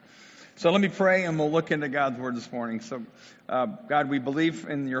So let me pray and we'll look into God's Word this morning. So, God, we believe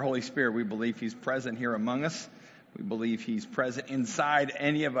in your Holy Spirit. We believe He's present here among us. We believe He's present inside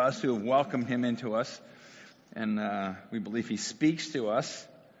any of us who have welcomed Him into us. And we believe He speaks to us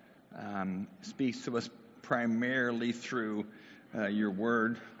primarily through your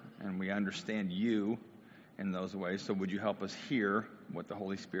Word, and we understand you in those ways. So would you help us hear what the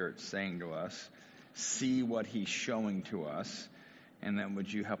Holy Spirit's saying to us, see what He's showing to us, and then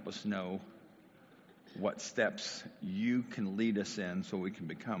would you help us know what steps you can lead us in so we can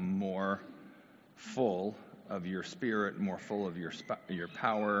become more full of your Spirit, more full of your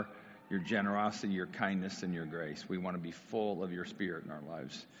power, your generosity, your kindness, and your grace. We want to be full of your Spirit in our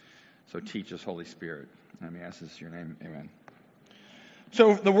lives. So teach us, Holy Spirit. Let me ask this in your name. Amen.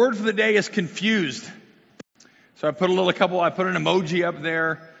 So the word for the day is confused. So I put an emoji up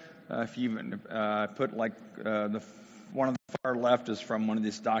there. If you even put the one on the far left is from one of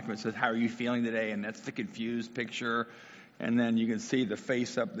these documents that says, how are you feeling today? And that's the confused picture. And then you can see the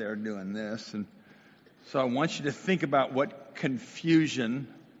face up there doing this. And so I want you to think about what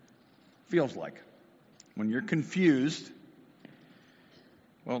confusion feels like. When you're confused,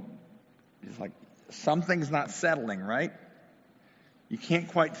 well, it's like something's not settling, right? You can't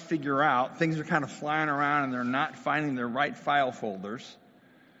quite figure out. Things are kind of flying around and they're not finding their right file folders.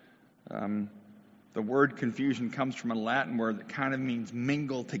 The word confusion comes from a Latin word that kind of means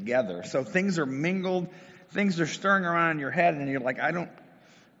mingle together. So things are mingled, things are stirring around in your head, and you're like,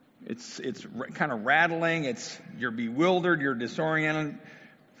 it's kind of rattling, you're bewildered, you're disoriented.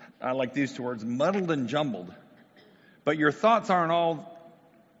 I like these two words, muddled and jumbled. But your thoughts aren't all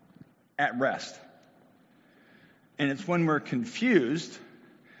at rest. And it's when we're confused,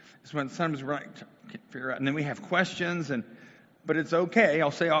 it's when sometimes we're like, can't figure out, and then we have questions, but it's okay, I'll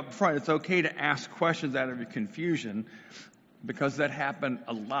say up front, it's okay to ask questions out of your confusion because that happened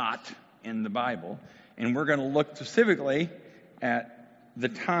a lot in the Bible. And we're going to look specifically at the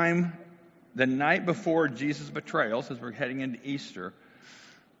time, the night before Jesus' betrayal, since we're heading into Easter,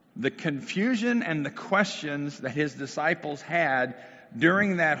 the confusion and the questions that his disciples had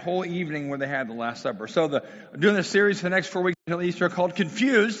during that whole evening where they had the Last Supper. So doing this series for the next 4 weeks until Easter called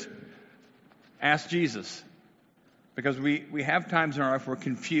Confused, Ask Jesus. Because we have times in our life we're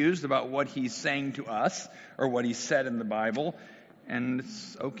confused about what he's saying to us or what he said in the Bible, and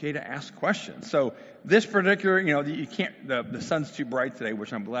it's okay to ask questions. So this particular, you can't, the sun's too bright today,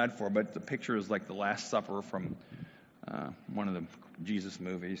 which I'm glad for, but the picture is like the Last Supper from one of the Jesus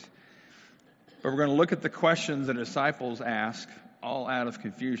movies. But we're going to look at the questions the disciples ask, all out of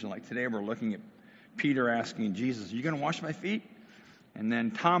confusion. Like today we're looking at Peter asking Jesus, are you going to wash my feet? And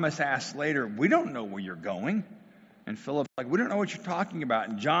then Thomas asks later, we don't know where you're going. And Philip's like, we don't know what you're talking about.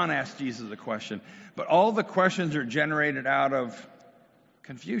 And John asked Jesus a question. But all the questions are generated out of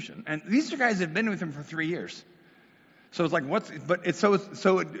confusion. And these guys have been with him for 3 years. So it's like,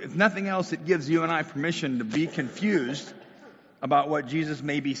 if nothing else, it gives you and I permission to be confused about what Jesus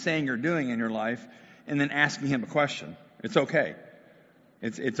may be saying or doing in your life, and then asking him a question. It's okay.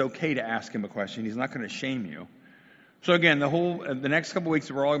 It's okay to ask him a question. He's not going to shame you. So again, the next couple of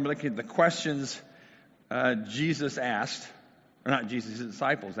weeks, we're all going to be looking at the questions Jesus asked, or not Jesus, his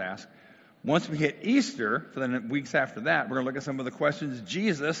disciples asked. Once we hit Easter, for the weeks after that, we're going to look at some of the questions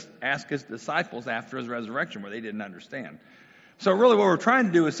Jesus asked his disciples after his resurrection, where they didn't understand. So really what we're trying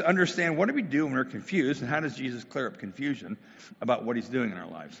to do is to understand what do we do when we're confused, and how does Jesus clear up confusion about what he's doing in our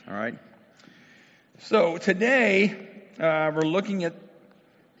lives, all right? So today, we're looking at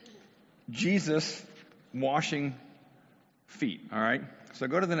Jesus washing feet, all right? So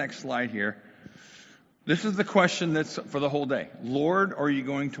go to the next slide here. This is the question that's for the whole day. Lord, are you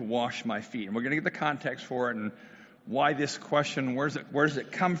going to wash my feet? And we're going to get the context for it and why this question, where does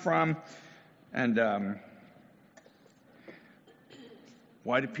it come from? And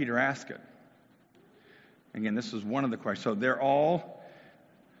why did Peter ask it? Again, this is one of the questions.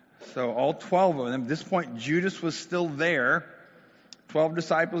 So all 12 of them. At this point, Judas was still there. 12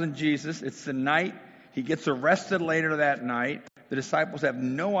 disciples and Jesus. It's the night. He gets arrested later that night. The disciples have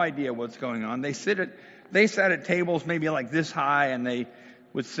no idea what's going on. They sat at tables maybe like this high, and they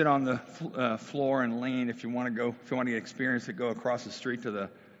would sit on the floor and lean. If you want to get experience it, go across the street to the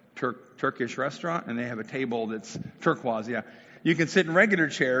Turkish restaurant, and they have a table that's turquoise. Yeah, you can sit in regular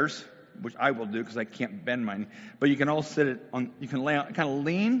chairs, which I will do because I can't bend mine. But you can all you can lay on, kind of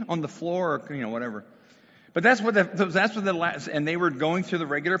lean on the floor, or whatever. But and they were going through the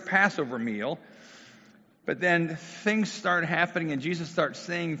regular Passover meal. But then things start happening, and Jesus starts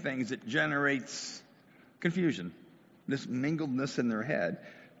saying things that generates confusion, this mingledness in their head.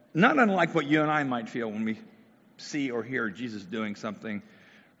 Not unlike what you and I might feel when we see or hear Jesus doing something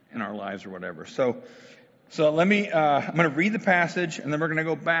in our lives or whatever. So let me, I'm going to read the passage, and then we're going to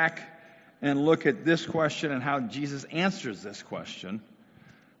go back and look at this question and how Jesus answers this question.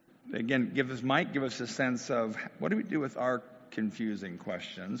 Again, give us a sense of what do we do with our confusing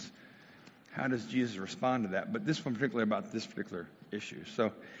questions? How does Jesus respond to that? But this one particularly about this particular issue.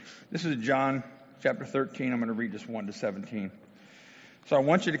 So this is John chapter 13. I'm going to read just 1 to 17. So I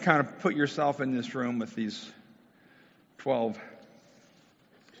want you to kind of put yourself in this room with these 12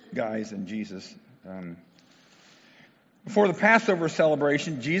 guys and Jesus. Before the Passover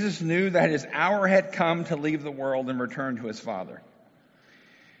celebration, Jesus knew that his hour had come to leave the world and return to his Father.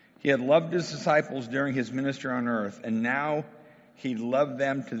 He had loved his disciples during his ministry on earth, and now he loved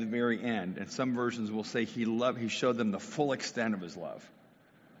them to the very end. And some versions will say he showed them the full extent of his love.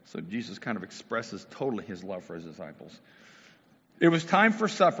 So Jesus kind of expresses totally his love for his disciples. It was time for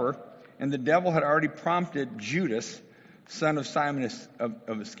supper, and the devil had already prompted Judas, son of Simon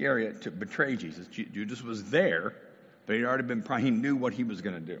of Iscariot, to betray Jesus. Judas was there, but he knew what he was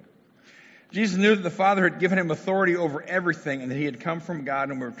going to do. Jesus knew that the Father had given him authority over everything and that he had come from God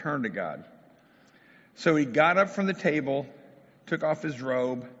and would return to God. So he got up from the table, took off his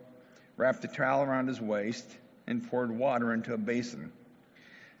robe, wrapped a towel around his waist, and poured water into a basin.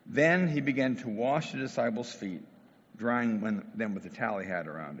 Then he began to wash the disciples' feet, drying them with the towel he had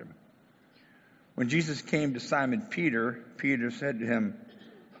around him. When Jesus came to Simon Peter, Peter said to him,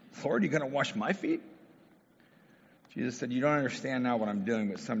 "Lord, are you going to wash my feet?" Jesus said, "You don't understand now what I'm doing,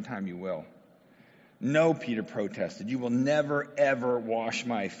 but sometime you will." "No," Peter protested, "you will never, ever wash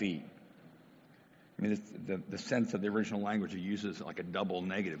my feet." I mean, the sense of the original language, it uses like a double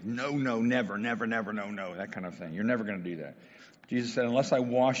negative. No, never, never, never, no, that kind of thing. You're never going to do that. Jesus said, "Unless I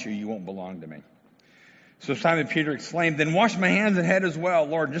wash you, you won't belong to me." So Simon Peter exclaimed, "Then wash my hands and head as well,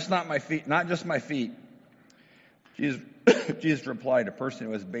 Lord, not just my feet." Jesus replied, "A person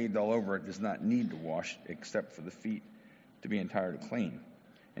who has bathed all over it does not need to wash except for the feet to be entirely clean.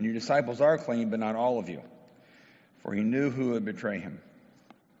 And your disciples are clean, but not all of you." For he knew who would betray him.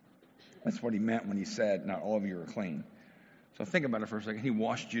 That's what he meant when he said, "Not all of you are clean." So think about it for a second. He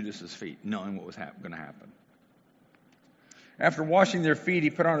washed Judas's feet, knowing what was going to happen. After washing their feet,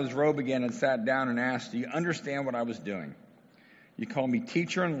 he put on his robe again and sat down and asked, "Do you understand what I was doing? You call me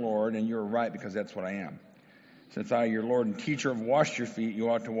teacher and Lord, and you're right because that's what I am. Since I, your Lord and teacher, have washed your feet,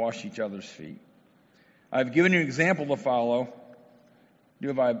 you ought to wash each other's feet. I've given you an example to follow.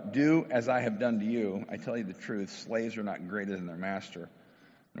 Do as I have done to you. I tell you the truth, slaves are not greater than their master,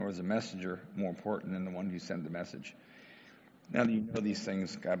 nor is a messenger more important than the one who sent the message. Now that you know these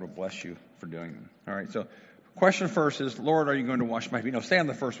things, God will bless you for doing them." All right, so question first is, Lord, are you going to wash my feet? No, stay on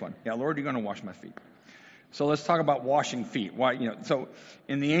the first one. Yeah, Lord, are you going to wash my feet? So let's talk about washing feet. Why? So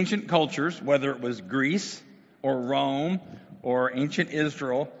in the ancient cultures, whether it was Greece or Rome or ancient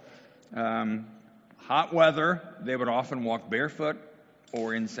Israel, hot weather, they would often walk barefoot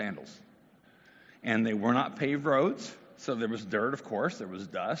or in sandals. And they were not paved roads, so there was dirt, of course, there was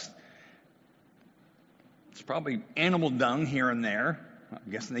dust. It's probably animal dung here and there. I'm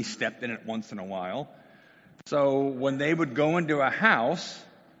guessing they stepped in it once in a while. So when they would go into a house,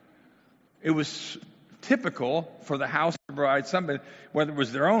 it was typical for the house to provide somebody, whether it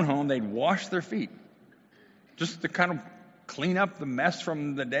was their own home, they'd wash their feet just to kind of clean up the mess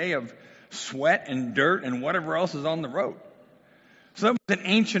from the day of sweat and dirt and whatever else is on the road. So that was an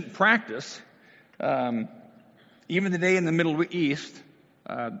ancient practice. Even today in the Middle East,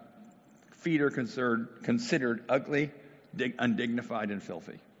 feet are considered ugly, undignified, and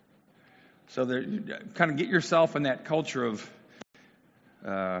filthy. So kind of get yourself in that culture of,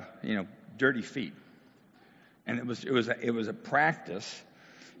 dirty feet. And it was a practice.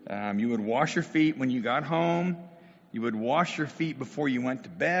 You would wash your feet when you got home. You would wash your feet before you went to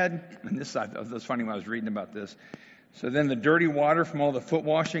bed. And this was funny when I was reading about this. So then the dirty water from all the foot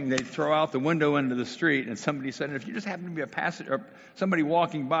washing, they'd throw out the window into the street. And somebody said, if you just happen to be a passenger or somebody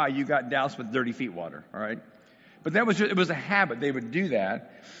walking by, you got doused with dirty feet water. All right. But it was a habit. They would do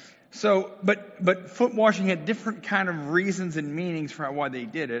that. So, but foot washing had different kind of reasons and meanings for why they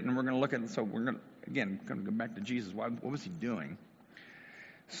did it. And we're going to look at it. So we're going to go back to Jesus. What was he doing?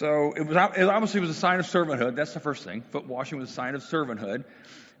 So it obviously was a sign of servanthood. That's the first thing. Foot washing was a sign of servanthood.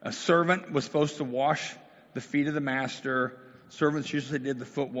 A servant was supposed to wash the feet of the master. Servants usually did the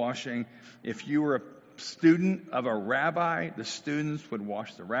foot washing. If you were a student of a rabbi, the students would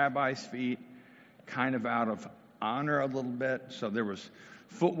wash the rabbi's feet, kind of out of honor a little bit. So there was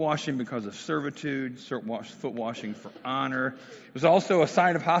foot washing because of servitude, foot washing for honor. It was also a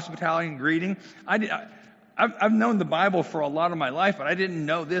sign of hospitality and greeting. I've known the Bible for a lot of my life, but I didn't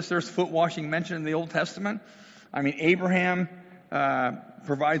know this. There's foot washing mentioned in the Old Testament. I mean, Abraham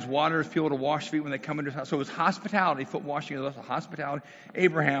provides water for people to wash feet when they come into his house. So it was hospitality. Foot washing is also hospitality.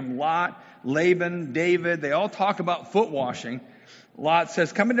 Abraham, Lot, Laban, David, they all talk about foot washing. Lot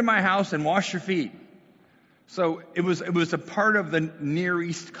says, come into my house and wash your feet. So it was a part of the Near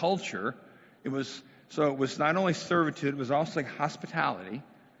East culture. It was not only servitude, it was also hospitality.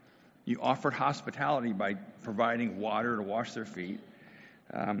 You offered hospitality by providing water to wash their feet.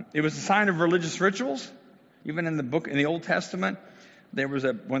 It was a sign of religious rituals. Even in the Old Testament, there was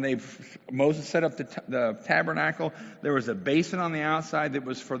Moses set up the tabernacle, there was a basin on the outside that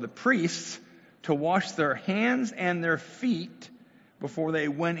was for the priests to wash their hands and their feet before they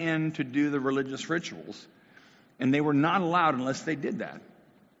went in to do the religious rituals. And they were not allowed unless they did that.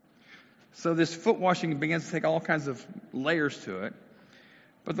 So this foot washing begins to take all kinds of layers to it.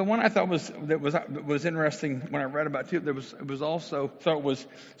 But the one I thought was interesting when I read about it, it was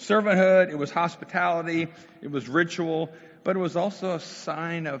servanthood, it was hospitality, it was ritual, but it was also a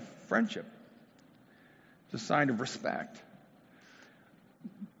sign of friendship. It's a sign of respect.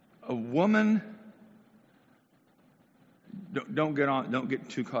 A woman, don't get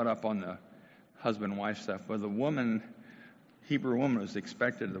too caught up on the husband-wife stuff, but the woman, Hebrew woman, was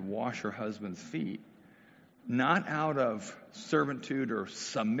expected to wash her husband's feet, not out of servitude or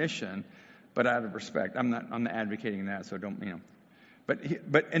submission, but out of respect. I'm not advocating that, so don't, But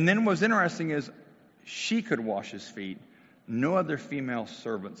then what's interesting is she could wash his feet. No other female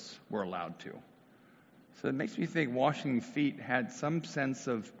servants were allowed to. So it makes me think washing feet had some sense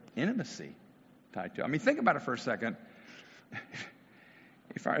of intimacy tied to it. I mean, think about it for a second.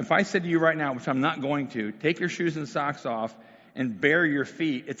 If I said to you right now, which I'm not going to, take your shoes and socks off and bare your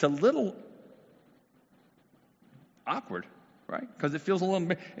feet, it's a little awkward, right? Because it feels a little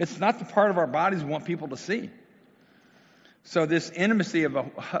bit, it's not the part of our bodies we want people to see. So this intimacy of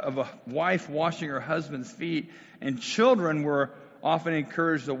a wife washing her husband's feet, and children were often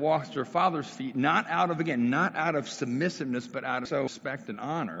encouraged to wash their father's feet, not out of submissiveness, but out of respect and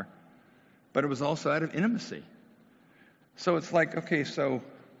honor, but it was also out of intimacy. So it's like, okay, so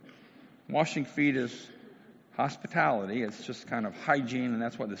washing feet is hospitality. It's just kind of hygiene, and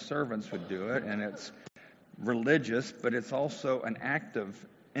that's why the servants would do it, and it's religious, but it's also an act of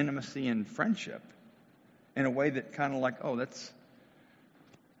intimacy and friendship in a way that kind of like,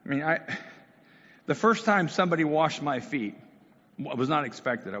 the first time somebody washed my feet was not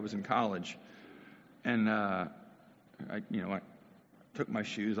expected. I was in college, and I took my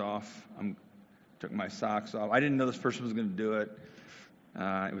shoes off, took my socks off. I didn't know this person was going to do it.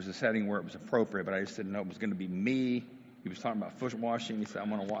 It was a setting where it was appropriate, but I just didn't know it was going to be me. He was talking about foot washing. He said, I'm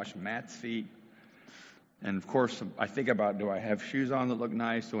going to wash Matt's feet. And, of course, I think about, do I have shoes on that look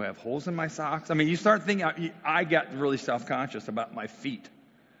nice? Do I have holes in my socks? I mean, you start thinking, I got really self-conscious about my feet.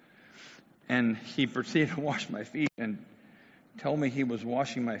 And he proceeded to wash my feet and told me he was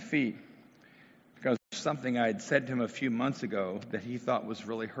washing my feet because something I had said to him a few months ago that he thought was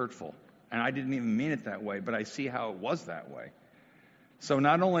really hurtful. And I didn't even mean it that way, but I see how it was that way. So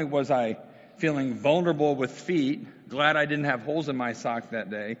not only was I feeling vulnerable with feet, glad I didn't have holes in my sock that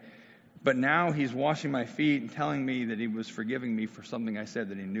day, but now he's washing my feet and telling me that he was forgiving me for something I said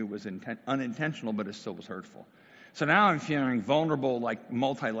that he knew was unintentional, but it still was hurtful. So now I'm feeling vulnerable, like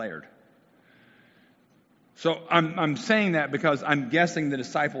multi-layered. So I'm saying that because I'm guessing the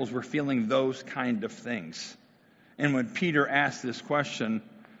disciples were feeling those kind of things. And when Peter asked this question,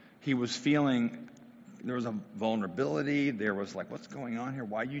 he was feeling there was a vulnerability. There was like, what's going on here?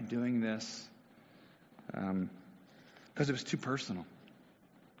 Why are you doing this? Because it was too personal.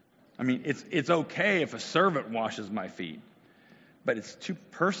 I mean, it's okay if a servant washes my feet, but it's too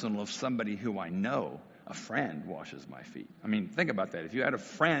personal if somebody who I know, a friend, washes my feet. I mean, think about that. If you had a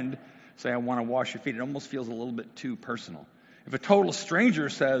friend say, I want to wash your feet, it almost feels a little bit too personal. If a total stranger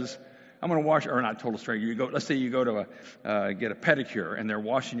says, I'm going to wash, or not total stranger, let's say you go to get a pedicure and they're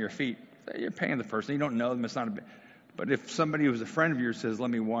washing your feet. You're paying the person. You don't know them. It's not a bit. But if somebody who's a friend of yours says, let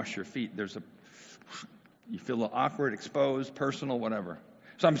me wash your feet, you feel a little awkward, exposed, personal, whatever.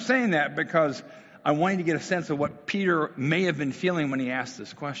 So I'm saying that because I want you to get a sense of what Peter may have been feeling when he asked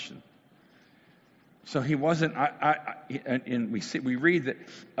this question. So he wasn't, and we read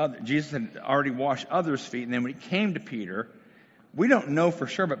that Jesus had already washed others' feet, and then when he came to Peter, we don't know for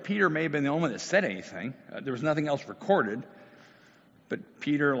sure, but Peter may have been the only one that said anything. There was nothing else recorded. But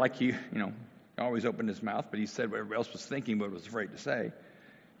Peter, like he always opened his mouth, but he said what everybody else was thinking, but was afraid to say.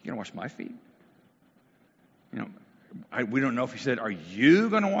 You going to wash my feet? We don't know if he said, are you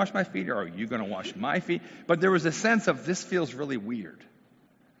going to wash my feet or are you going to wash my feet? But there was a sense of, this feels really weird.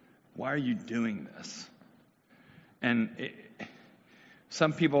 Why are you doing this? And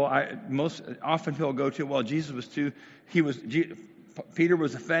Some people, often people go to, well, Peter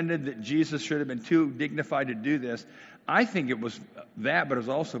was offended that Jesus should have been too dignified to do this. I think it was that, but it was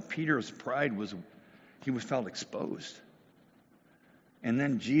also Peter's pride he was felt exposed. And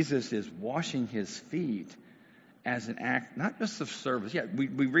then Jesus is washing his feet as an act, not just of service. Yeah, we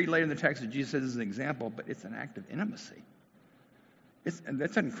read later in the text that Jesus says as an example, but it's an act of intimacy. And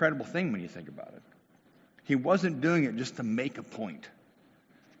that's an incredible thing when you think about it. He wasn't doing it just to make a point.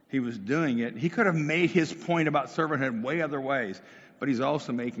 He was doing it. He could have made his point about servanthood way other ways, but he's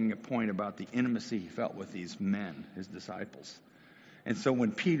also making a point about the intimacy he felt with these men, his disciples. And so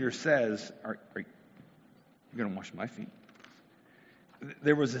when Peter says, are you going to wash my feet?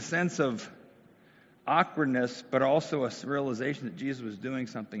 There was a sense of awkwardness, but also a realization that Jesus was doing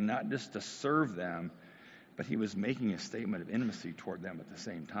something not just to serve them, but he was making a statement of intimacy toward them at the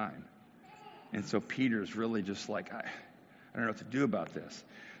same time. And so Peter's really just like, I don't know what to do about this.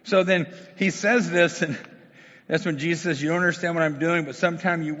 So then he says this, and that's when Jesus says, you don't understand what I'm doing, but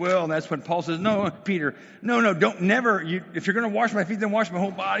sometime you will. And that's when Paul says, no, Peter, no, don't never. If you're going to wash my feet, then wash my whole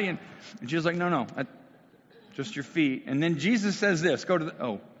body. And Jesus is like, no, just your feet. And then Jesus says this,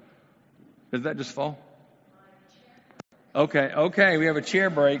 did that just fall? Okay, we have a chair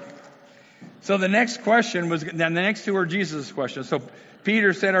break. So the next question was, then the next two are Jesus' questions. So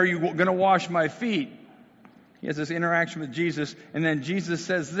Peter said, are you going to wash my feet? He has this interaction with Jesus, and then Jesus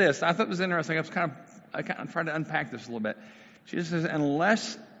says this. I thought it was interesting. I kind of tried to unpack this a little bit. Jesus says,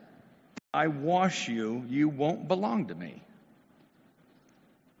 unless I wash you, you won't belong to me.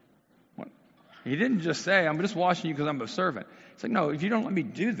 What? He didn't just say, I'm just washing you because I'm a servant. It's like, no, if you don't let me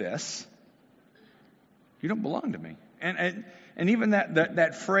do this, you don't belong to me. And even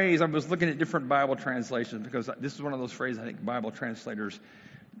that phrase, I was looking at different Bible translations because this is one of those phrases I think Bible translators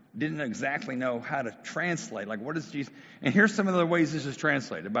didn't exactly know how to translate. Like, what is Jesus? And here's some of the ways this is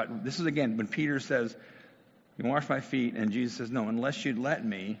translated. But this is, again, when Peter says, you wash my feet, and Jesus says, no, unless you'd let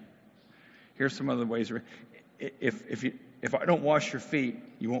me. Here's some other ways. If I don't wash your feet,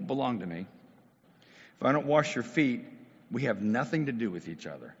 you won't belong to me. If I don't wash your feet, we have nothing to do with each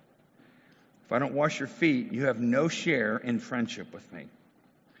other. If I don't wash your feet, you have no share in friendship with me.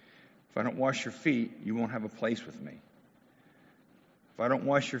 If I don't wash your feet, you won't have a place with me. If I don't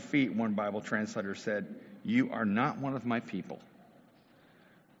wash your feet, one Bible translator said, you are not one of my people.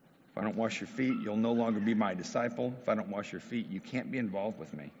 If I don't wash your feet, you'll no longer be my disciple. If I don't wash your feet, you can't be involved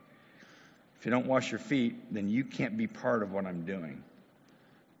with me. If you don't wash your feet, then you can't be part of what I'm doing.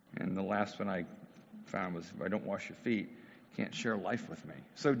 And the last one I found was, if I don't wash your feet, you can't share life with me.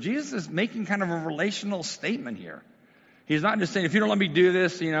 So Jesus is making kind of a relational statement here. He's not just saying, if you don't let me do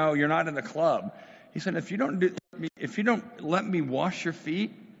this, you're not in the club. He said, if you don't let me wash your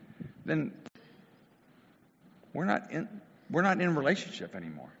feet, then we're not in a relationship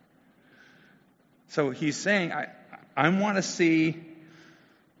anymore. So he's saying, I want to see, if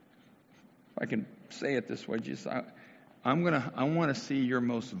I can say it this way, Jesus, I want to see your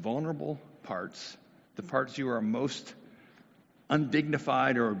most vulnerable parts, the parts you are most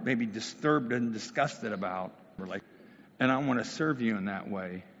undignified or maybe disturbed and disgusted about, and I want to serve you in that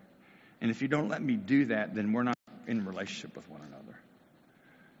way. And if you don't let me do that, then we're not in relationship with one another.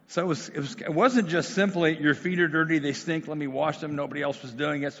 So it wasn't just simply, your feet are dirty, they stink, let me wash them, nobody else was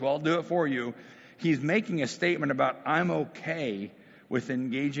doing it, so I'll do it for you. He's making a statement about, I'm okay with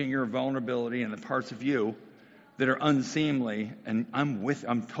engaging your vulnerability and the parts of you that are unseemly, and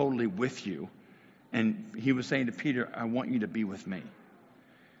I'm totally with you. And he was saying to Peter, I want you to be with me.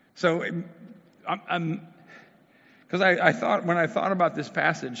 So because I thought, when I thought about this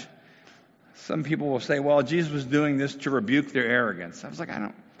passage, some people will say, well, Jesus was doing this to rebuke their arrogance. I was like,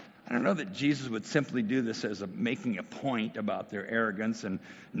 I don't know that Jesus would simply do this as making a point about their arrogance, and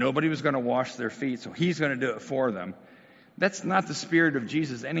nobody was going to wash their feet, so he's going to do it for them. That's not the spirit of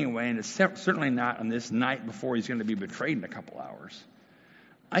Jesus anyway, and it's certainly not on this night before he's going to be betrayed in a couple hours.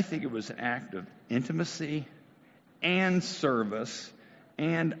 I think it was an act of intimacy and service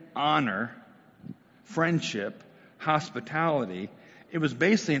and honor, friendship, hospitality. It was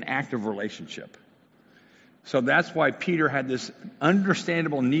basically an act of relationship. So that's why Peter had this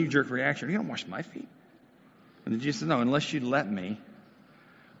understandable knee-jerk reaction. You don't wash my feet. And Jesus said, no, unless you let me,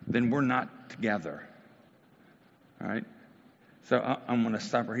 then we're not together. All right? So I'm going to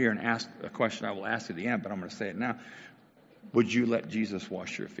stop right here and ask a question I will ask at the end, but I'm going to say it now. Would you let Jesus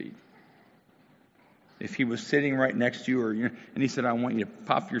wash your feet? If he was sitting right next to you, and he said, I want you to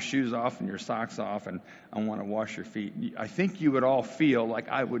pop your shoes off and your socks off, and I want to wash your feet, I think you would all feel like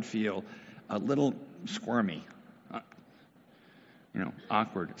I would feel, a little squirmy,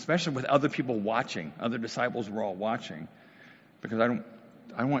 awkward, especially with other people watching. Other disciples were all watching, because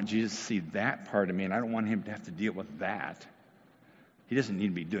want Jesus to see that part of me, and I don't want him to have to deal with that. He doesn't need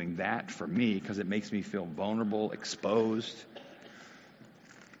to be doing that for me because it makes me feel vulnerable, exposed.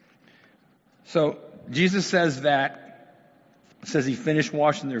 So Jesus says he finished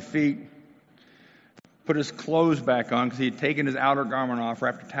washing their feet, put his clothes back on because he had taken his outer garment off,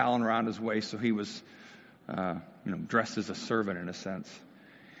 wrapped a towel around his waist, so he was dressed as a servant in a sense.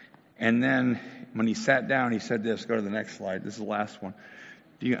 And then when he sat down, he said this. Go to the next slide. This is the last one.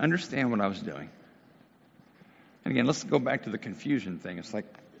 Do you understand what I was doing? And again, let's go back to the confusion thing. It's like,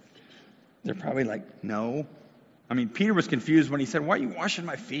 they're probably like, no. I mean, Peter was confused when he said, why are you washing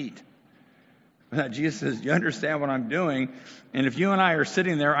my feet? But Jesus says, you understand what I'm doing? And if you and I are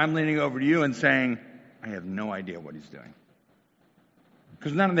sitting there, I'm leaning over to you and saying, I have no idea what he's doing.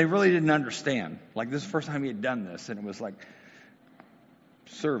 Because they really didn't understand. Like, this is the first time he had done this, and it was like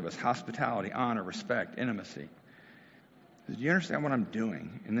service, hospitality, honor, respect, intimacy. He says, do you understand what I'm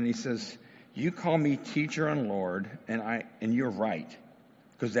doing? And then he says, you call me teacher and Lord, and you're right,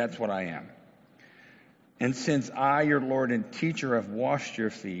 because that's what I am. And since I, your Lord and teacher, have washed your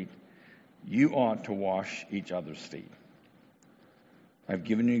feet, you ought to wash each other's feet. I've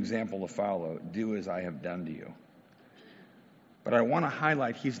given you an example to follow. Do as I have done to you. But I want to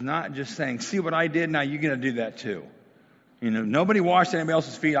highlight, he's not just saying, see what I did, now you're going to do that too. Nobody washed anybody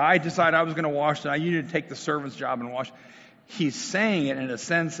else's feet. I decided I was going to wash, now you need to take the servant's job and wash. He's saying it in a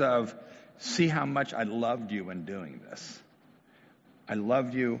sense of, see how much I loved you in doing this. I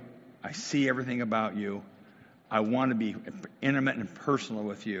loved you. I see everything about you. I want to be intimate and personal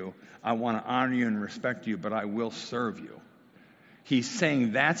with you. I want to honor you and respect you, but I will serve you. He's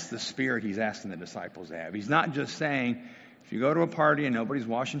saying that's the spirit he's asking the disciples to have. He's not just saying, if you go to a party and nobody's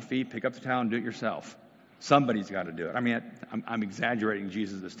washing feet, pick up the towel and do it yourself. Somebody's got to do it. I mean, I'm exaggerating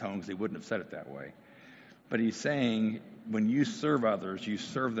Jesus' tone because he wouldn't have said it that way. But he's saying, when you serve others, you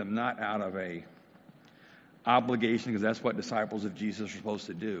serve them not out of a obligation, because that's what disciples of Jesus are supposed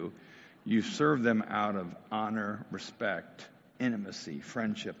to do. You serve them out of honor, respect, intimacy,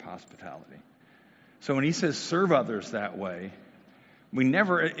 friendship, hospitality. So when he says serve others that way,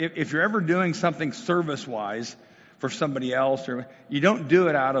 if you're ever doing something service-wise for somebody else, or you don't do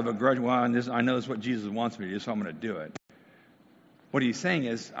it out of a grudge, well, I know this is what Jesus wants me to do, so I'm going to do it. What he's saying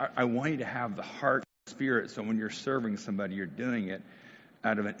is, I want you to have the heart and spirit, so when you're serving somebody, you're doing it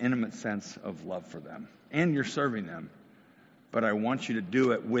out of an intimate sense of love for them. And you're serving them. But I want you to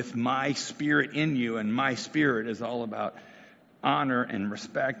do it with my spirit in you, and my spirit is all about honor and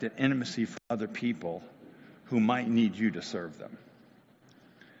respect and intimacy for other people who might need you to serve them.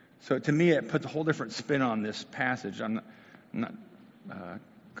 So to me, it puts a whole different spin on this passage. I'm not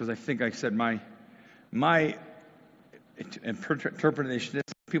because I think I said my interpretation.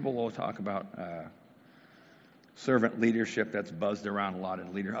 People will talk about servant leadership. That's buzzed around a lot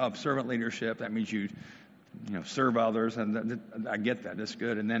in leadership. Servant leadership. That means you serve others, and I get that. That's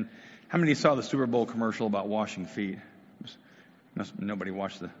good. And then, how many saw the Super Bowl commercial about washing feet? Nobody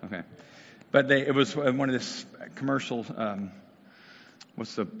watched okay. But it was one of this commercials.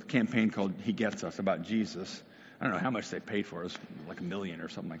 What's the campaign called? He Gets Us, about Jesus. I don't know how much they paid for it. It was like $1 million or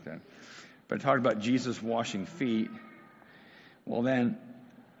something like that. But it talked about Jesus washing feet. Well, then,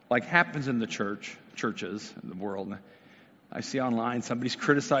 like happens in the churches in the world, I see online somebody's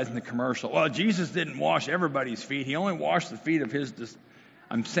criticizing the commercial. Well, Jesus didn't wash everybody's feet. He only washed the feet of his.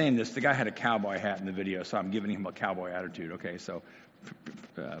 I'm saying this. The guy had a cowboy hat in the video, so I'm giving him a cowboy attitude. Okay, so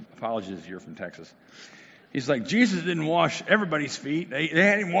apologies if you're from Texas. He's like, Jesus didn't wash everybody's feet. They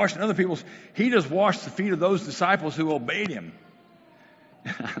hadn't even washed other people's. He just washed the feet of those disciples who obeyed him.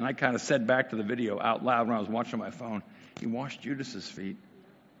 And I kind of said back to the video out loud when I was watching my phone, he washed Judas's feet.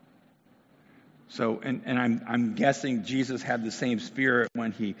 So, and I'm guessing Jesus had the same spirit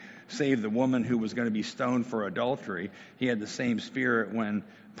when he saved the woman who was going to be stoned for adultery. He had the same spirit when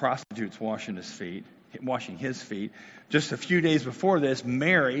prostitutes washing his feet. Just a few days before this,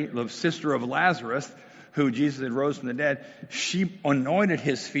 Mary, the sister of Lazarus, who Jesus had rose from the dead, she anointed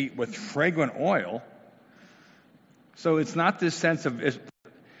his feet with fragrant oil. So it's not this sense of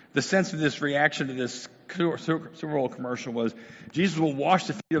this reaction to this Super Bowl commercial was, Jesus will wash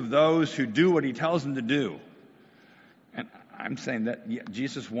the feet of those who do what he tells them to do. And I'm saying that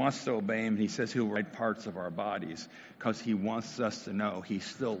Jesus wants to obey him. He says he'll write parts of our bodies because he wants us to know he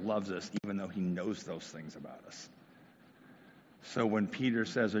still loves us even though he knows those things about us. So when Peter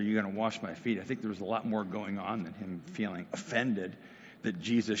says, are you going to wash my feet? I think there was a lot more going on than him feeling offended that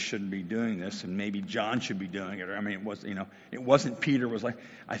Jesus shouldn't be doing this and maybe John should be doing it. It wasn't Peter was like,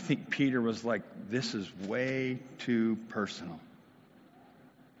 I think Peter was like, this is way too personal.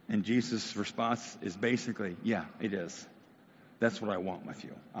 And Jesus' response is basically, yeah, it is. That's what I want with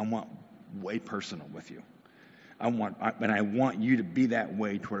you. I want way personal with you. I want you to be that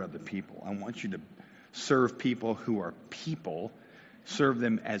way toward other people. I want you to serve people who are people. Serve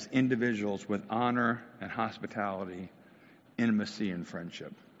them as individuals with honor and hospitality, intimacy and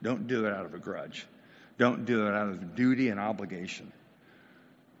friendship. Don't do it out of a grudge. Don't do it out of duty and obligation.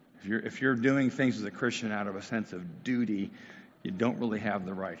 If you're doing things as a Christian out of a sense of duty, you don't really have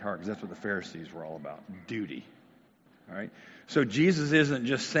the right heart, because that's what the Pharisees were all about, duty. All right? So Jesus isn't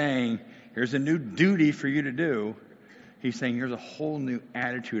just saying, here's a new duty for you to do. He's saying, here's a whole new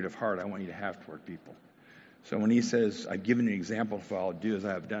attitude of heart I want you to have toward people. So when he says, I've given you an example of what I'll do as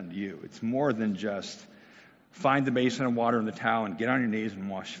I have done to you, it's more than just find the basin of water and the towel and get on your knees and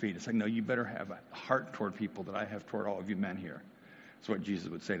wash feet. It's like, no, you better have a heart toward people that I have toward all of you men here. That's what Jesus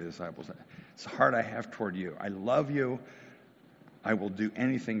would say to the disciples. It's the heart I have toward you. I love you. I will do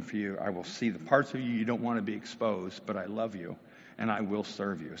anything for you. I will see the parts of you you don't want to be exposed, but I love you, and I will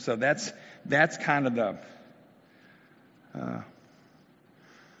serve you. So that's kind of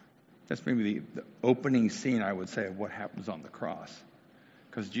that's maybe the opening scene, I would say, of what happens on the cross.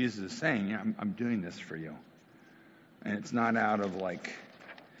 Because Jesus is saying, yeah, I'm doing this for you. And it's not out of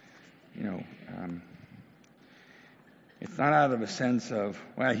it's not out of a sense of,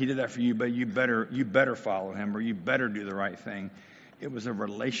 well, he did that for you, but you better follow him, or you better do the right thing. It was a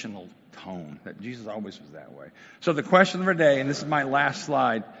relational tone that Jesus always was that way. So the question of the day, and this is my last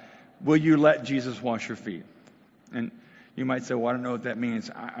slide, will you let Jesus wash your feet? And you might say, well, I don't know what that means.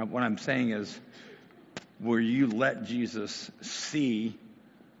 What I'm saying is, will you let Jesus see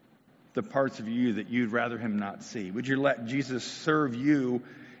the parts of you that you'd rather him not see? Would you let Jesus serve you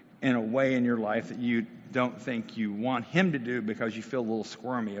in a way in your life that you don't think you want him to do because you feel a little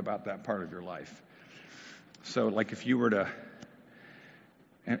squirmy about that part of your life? So like if you were to,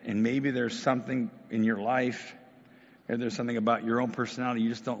 and maybe there's something in your life, or there's something about your own personality you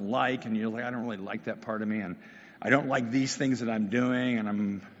just don't like, and you're like, I don't really like that part of me, and I don't like these things that I'm doing,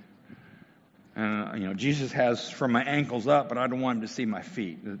 and Jesus has from my ankles up, but I don't want him to see my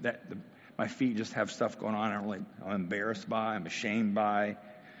feet. My feet just have stuff going on I'm embarrassed by, I'm ashamed by.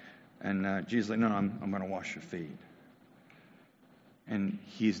 And Jesus is like, no, I'm going to wash your feet. And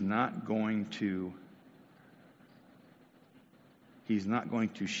he's not going to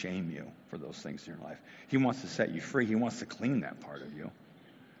shame you for those things in your life. He wants to set you free. He wants to clean that part of you.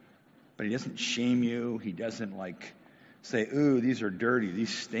 But he doesn't shame you. He doesn't say, ooh, these are dirty, these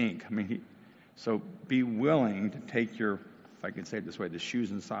stink. So be willing to take your, if I can say it this way, the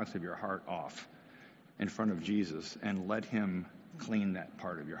shoes and socks of your heart off in front of Jesus and let him clean that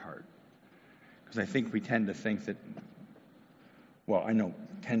part of your heart. Because I think we tend to think that,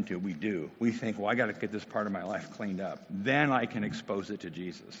 we do. We think, I got to get this part of my life cleaned up. Then I can expose it to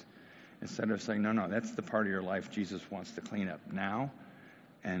Jesus. Instead of saying, no, that's the part of your life Jesus wants to clean up now.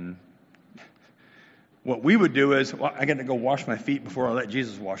 And what we would do is, I got to go wash my feet before I let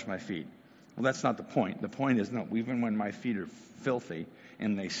Jesus wash my feet. Well, that's not the point. The point is, no, even when my feet are filthy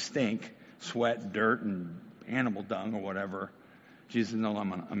and they stink, sweat, dirt, and animal dung or whatever, Jesus, no,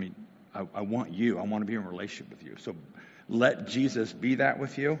 I want you. I want to be in a relationship with you. So let Jesus be that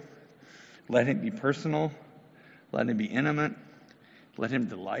with you. Let him be personal. Let him be intimate. Let him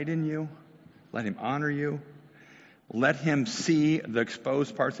delight in you. Let him honor you. Let him see the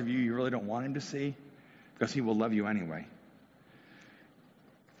exposed parts of you really don't want him to see, because he will love you anyway.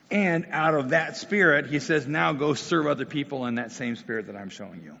 And out of that spirit, he says, now go serve other people in that same spirit that I'm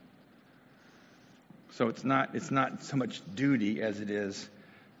showing you. So it's not so much duty as it is,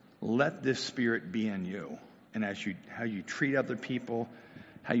 let this spirit be in you. And how you treat other people,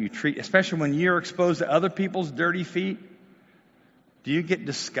 especially when you're exposed to other people's dirty feet, do you get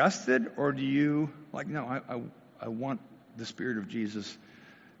disgusted, or do you I want the Spirit of Jesus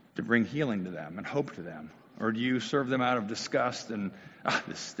to bring healing to them and hope to them? Or do you serve them out of disgust and,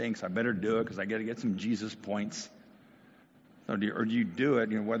 this stinks, I better do it because I got to get some Jesus points? Or do you do it,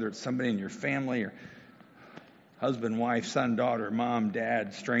 whether it's somebody in your family or husband, wife, son, daughter, mom,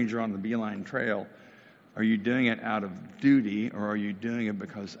 dad, stranger on the Beeline Trail, are you doing it out of duty, or are you doing it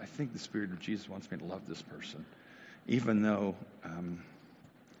because I think the Spirit of Jesus wants me to love this person, even though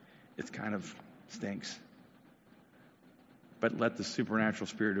it's kind of stinks? But let the supernatural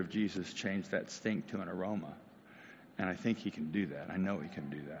Spirit of Jesus change that stink to an aroma. And I think he can do that. I know he can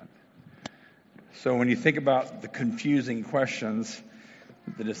do that. So when you think about the confusing questions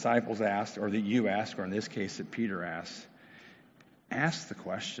that the disciples asked, or that you asked, or in this case that Peter asked, ask the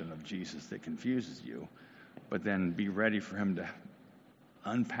question of Jesus that confuses you, but then be ready for him to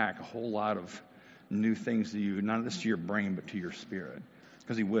unpack a whole lot of new things to you, not just to your brain, but to your spirit.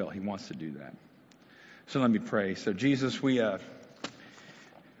 Because he will. He wants to do that. So let me pray. So Jesus, we I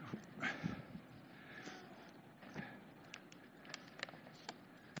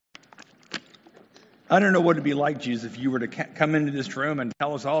don't know what it'd be like, Jesus, if you were to come into this room and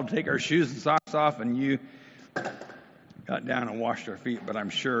tell us all to take our shoes and socks off, and you got down and washed our feet. But I'm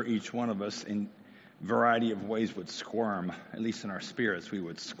sure each one of us, in a variety of ways, would squirm. At least in our spirits, we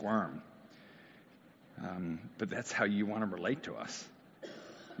would squirm. But that's how you want to relate to us.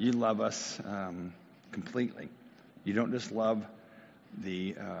 You love us completely. You don't just love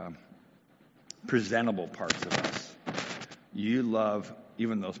the presentable parts of us. You love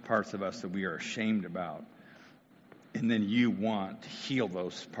even those parts of us that we are ashamed about. And then you want to heal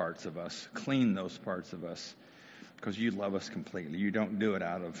those parts of us, clean those parts of us, because you love us completely. You don't do it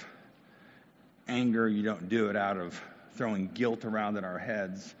out of anger. You don't do it out of throwing guilt around in our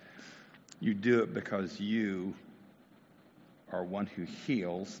heads. You do it because you are one who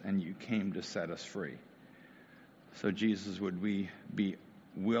heals, and you came to set us free. So, Jesus, would we be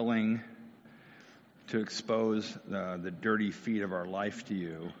willing to expose the dirty feet of our life to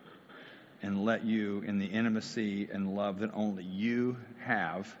you and let you, in the intimacy and love that only you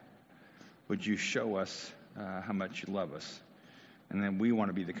have, would you show us how much you love us? And then we want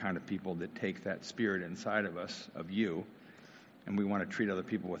to be the kind of people that take that spirit inside of us, of you, and we want to treat other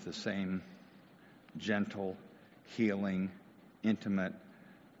people with the same gentle, healing, intimate,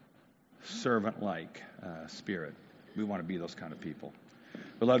 servant-like spirit. We want to be those kind of people.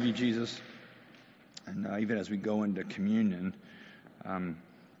 We love you, Jesus. And even as we go into communion,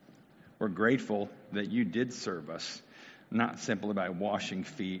 we're grateful that you did serve us, not simply by washing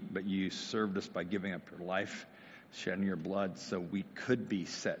feet, but you served us by giving up your life, shedding your blood, so we could be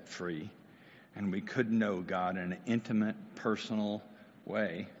set free and we could know God in an intimate, personal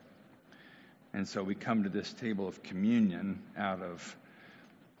way. And so we come to this table of communion out of,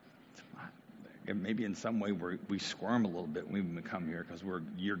 maybe in some way we squirm a little bit when we come here, because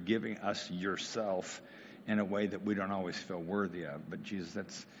you're giving us yourself in a way that we don't always feel worthy of. But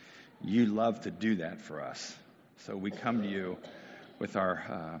Jesus, you love to do that for us. So we come to you with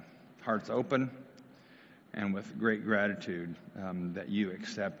our hearts open and with great gratitude that you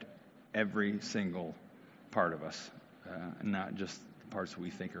accept every single part of us, not just the parts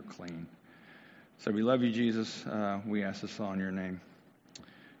we think are clean. So we love you, Jesus. We ask this all in your name.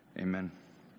 Amen.